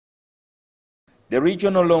The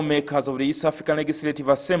regional lawmakers of the East African Legislative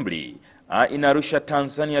Assembly are in Arusha,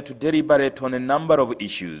 Tanzania to deliberate on a number of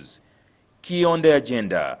issues. Key on the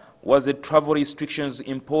agenda was the travel restrictions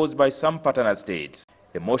imposed by some partner states.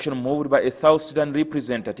 A motion moved by a South Sudan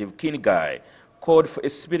representative, Kingai, called for a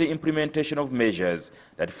speedy implementation of measures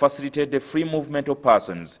that facilitate the free movement of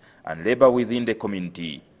persons and labor within the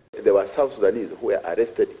community. There were South Sudanese who were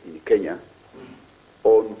arrested in Kenya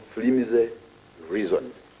on flimsy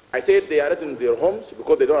reasons. I said they are arrested in their homes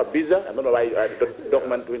because they don't have visa and don't have a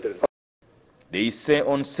document to enter. They say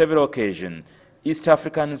on several occasions, East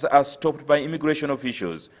Africans are stopped by immigration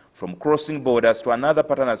officials from crossing borders to another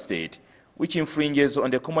partner state, which infringes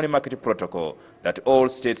on the Common Market Protocol that all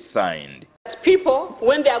states signed. People,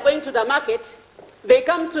 when they are going to the market, they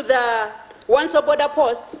come to the one-stop border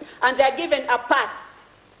post and they are given a pass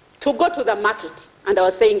to go to the market. And I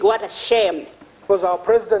was saying, what a shame. Because our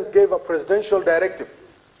president gave a presidential directive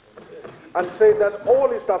and said that all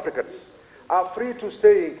East Africans are free to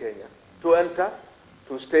stay in Kenya, to enter,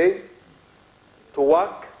 to stay, to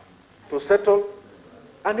work, to settle,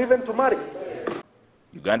 and even to marry.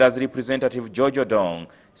 Uganda's representative George Odong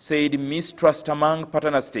said mistrust among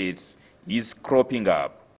partner states is cropping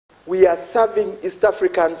up. We are serving East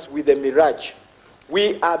Africans with a mirage.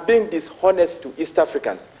 We are being dishonest to East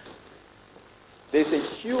Africans. There's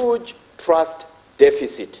a huge trust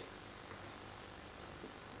deficit.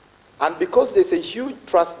 And because there's a huge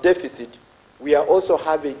trust deficit, we are also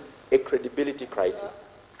having a credibility crisis.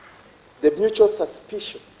 The mutual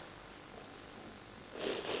suspicion,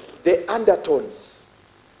 the undertones,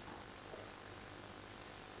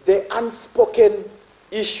 the unspoken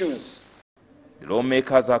issues. The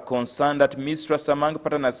lawmakers are concerned that mistrust among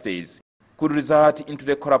partner states could result into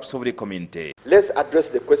the collapse of the community. Let's address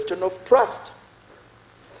the question of trust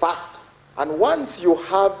first. And once you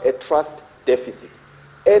have a trust deficit,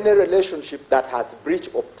 any relationship that has breach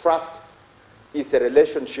of trust is a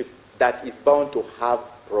relationship that is bound to have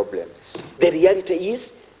problems. The reality is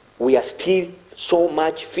we are still so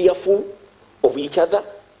much fearful of each other.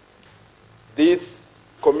 This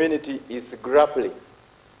community is grappling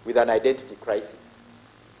with an identity crisis.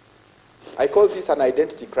 I call this an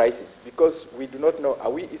identity crisis because we do not know,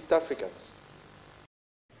 are we East Africans?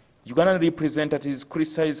 Ugandan representatives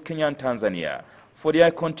criticized Kenya and Tanzania for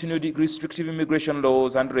their continued restrictive immigration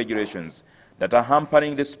laws and regulations that are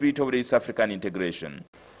hampering the spirit of the East African integration.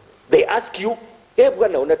 They ask you, hey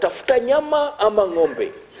bwana, unatafuta nyama ama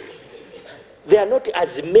ng'ombe? There are not as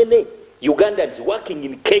many Ugandans working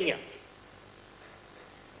in Kenya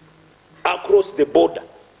across the border,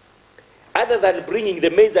 other than bringing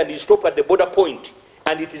the maize and you stop at the border point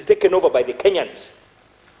and it is taken over by the Kenyans.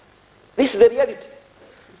 This is the reality.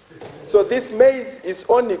 So this maize is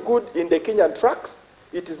only good in the Kenyan trucks,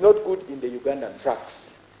 it is not good in the Ugandan trucks.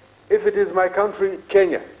 If it is my country,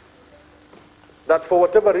 Kenya, that for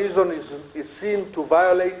whatever reason is seen to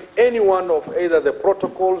violate any one of either the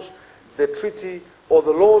protocols, the treaty, or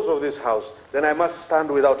the laws of this house, then I must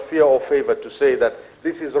stand without fear or favor to say that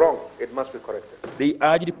this is wrong, it must be corrected. They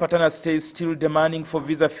urged partner states still demanding for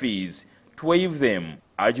visa fees to waive them,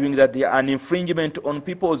 arguing that they are an infringement on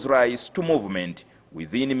people's rights to movement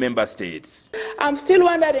within member states. I'm still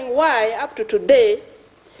wondering why, up to today,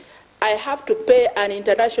 I have to pay an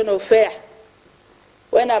international fare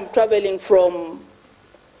when I'm traveling from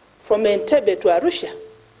Entebbe to Arusha.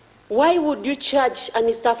 Why would you charge an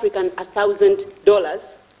East African $1,000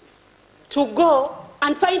 to go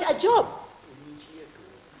and find a job?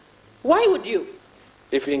 Why would you?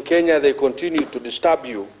 If in Kenya they continue to disturb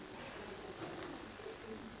you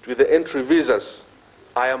with the entry visas,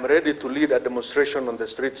 I am ready to lead a demonstration on the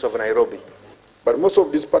streets of Nairobi. But most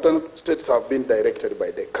of these partner states have been directed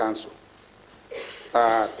by the council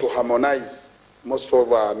to harmonize most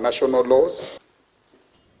of our national laws.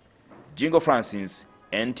 Jingo Francis,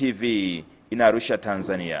 NTV, in Arusha,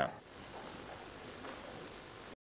 Tanzania.